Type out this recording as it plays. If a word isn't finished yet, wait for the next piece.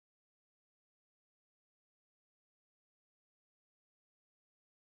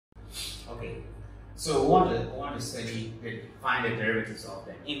So we want to find the derivatives of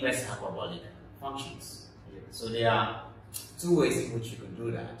the inverse hyperbolic functions. So there are two ways in which you can do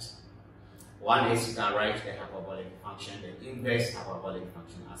that. One is you can write the hyperbolic function, the inverse hyperbolic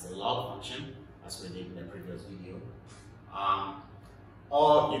function, as a log function, as we did in the previous video.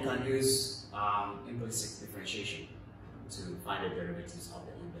 Or you can use implicit differentiation to find the derivatives of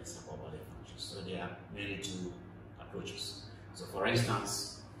the inverse hyperbolic functions. So there are mainly two approaches. So for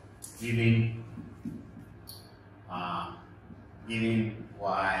instance, given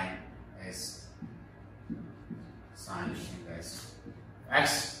y is sine inverse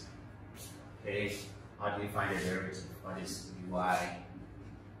x, okay, how do you find the derivative? What is dy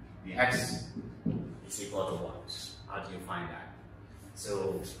dx is equal to what? How do you find that?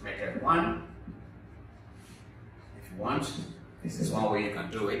 So method 1, if you want, this is one way you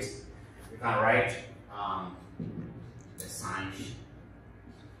can do it. You can write the sine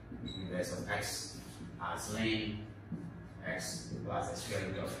inverse of x as ln x plus the square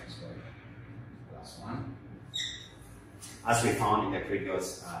root of x squared plus 1, as we found in the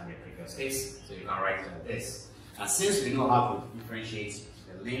previous case. So you can write it like this. And since we know how to differentiate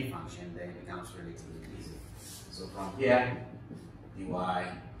the ln function, then it becomes relatively easy. So from here, dy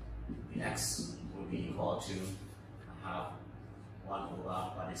dx will be equal to have 1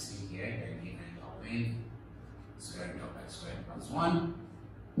 over what is in here, then we end up in square root of x squared plus 1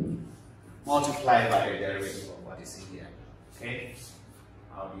 multiplied by the derivative of what is in here. Okay?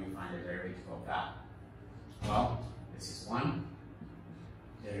 How do you find the derivative of that? Well, this is 1.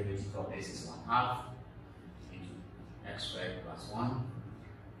 Derivative of this is 1/2 into x squared plus 1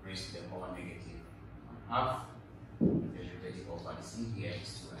 raised to the power negative 1/2. The derivative of what is in here is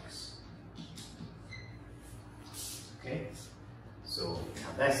 2x. Okay? So we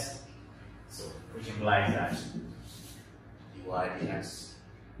have this. So which implies that dy dx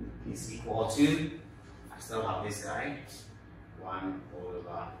is equal to, I still have this guy, 1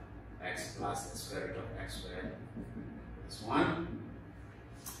 over x plus the square root of x squared plus 1.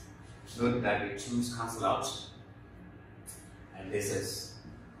 Note that the 2's cancel out, and this is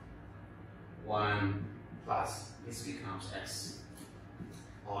 1 plus this becomes x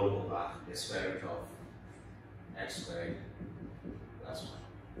all over the square root of x squared plus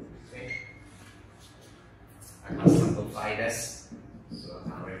 1. Okay? I can simplify this, so I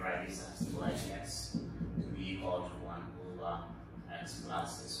can rewrite this as dy dx to be equal to 1 over x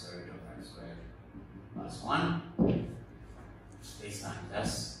plus the square root of x squared plus 1. This time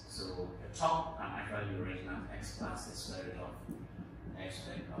this. So the top I'm actually writing as x plus the square root of x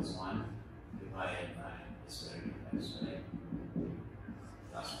squared plus 1 divided by the square root of x squared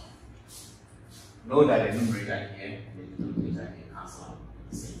plus 1. Note that the numerator here and the denominator here cancel out at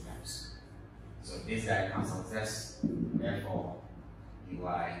the same times. So this guy cancels this, therefore dy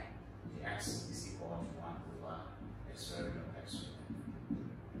dx is equal to 1 over x square root of x squared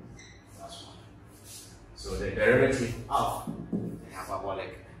plus 1. So the derivative of the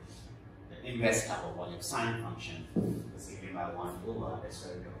hyperbolic, the inverse hyperbolic sine function is given by 1 over the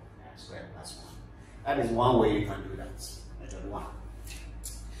square root of x squared plus 1. That is one way you can do that, method 1.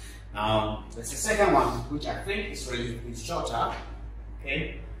 Now, there's a second one, which I think is relatively shorter.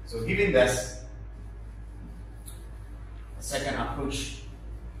 Okay, so given this, the second approach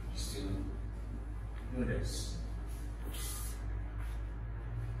is to do this.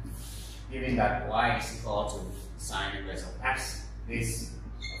 Given that y is equal to sine inverse of x, this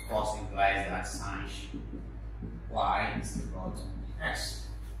of course implies that sine y is equal to x.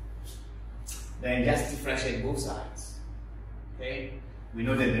 Then just differentiate both sides. Okay, we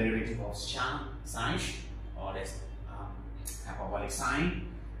know the derivative of sine or this hyperbolic sine,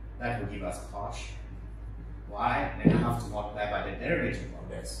 that will give us cos y. Then I have to multiply by the derivative of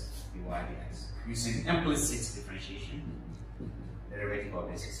this dy dx using implicit differentiation. The derivative of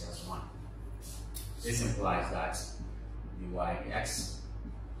this is just 1. This implies that dy dx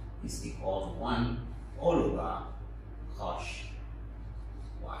is equal to 1 all over cos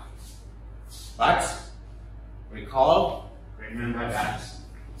y. But remember that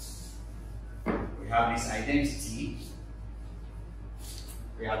we have this identity,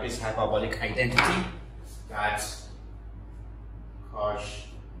 we have this hyperbolic identity that cos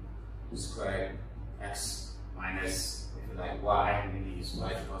squared x minus, if you like, y, I'm going to use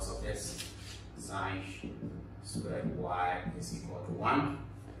y because of this, sine squared y is equal to 1,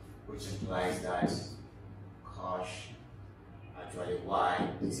 which implies that cos actually y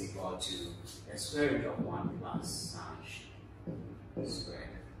is equal to the square root of 1 plus sine squared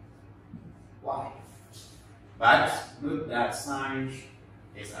y. But note that sine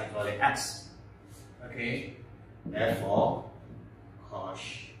is actually x. Okay, therefore cos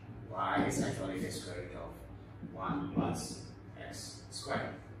y is actually the square root of 1 plus x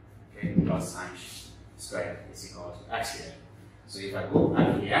squared. Okay, plus sign squared is equal to x here. So if I go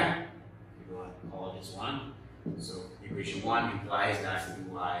back here, we will call this 1. So equation 1 implies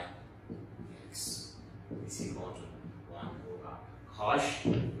that dy x is equal to 1 over cos,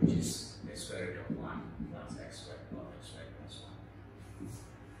 which is the square root of 1 plus x squared or x squared plus 1.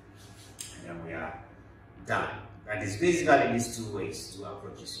 And then we are done. That is basically these two ways, two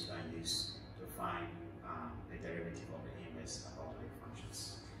approaches you can use to find the derivative of the inverse hyperbolic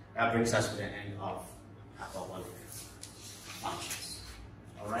functions. That brings us to the end of hyperbolic functions.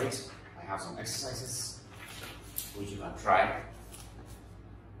 Alright, I have some exercises which you can try.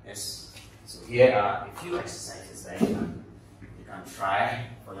 Yes, so here are a few exercises that you can try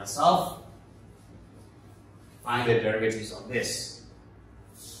for yourself. Find the derivatives of this.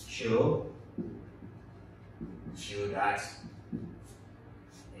 Show that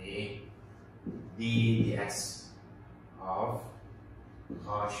a dx of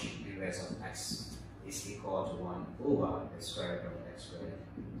cos inverse of x is equal to 1 over the square root of x squared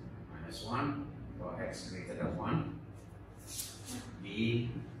minus 1 for x greater than 1. B,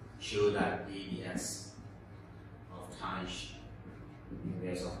 show that d dx of tan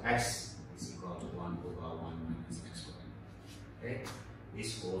inverse of x is equal to 1 over 1 minus x squared. Okay,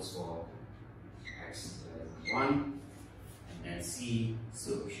 this holds for x greater than 1. And then C,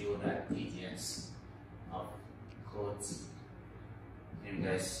 so show that d dx of cot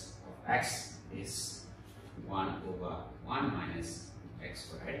inverse of x is 1 over 1 minus x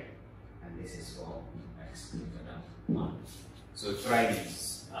squared, and this is for x greater than 1. So try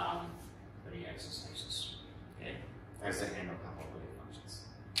these 3 exercises. Okay, that's the end of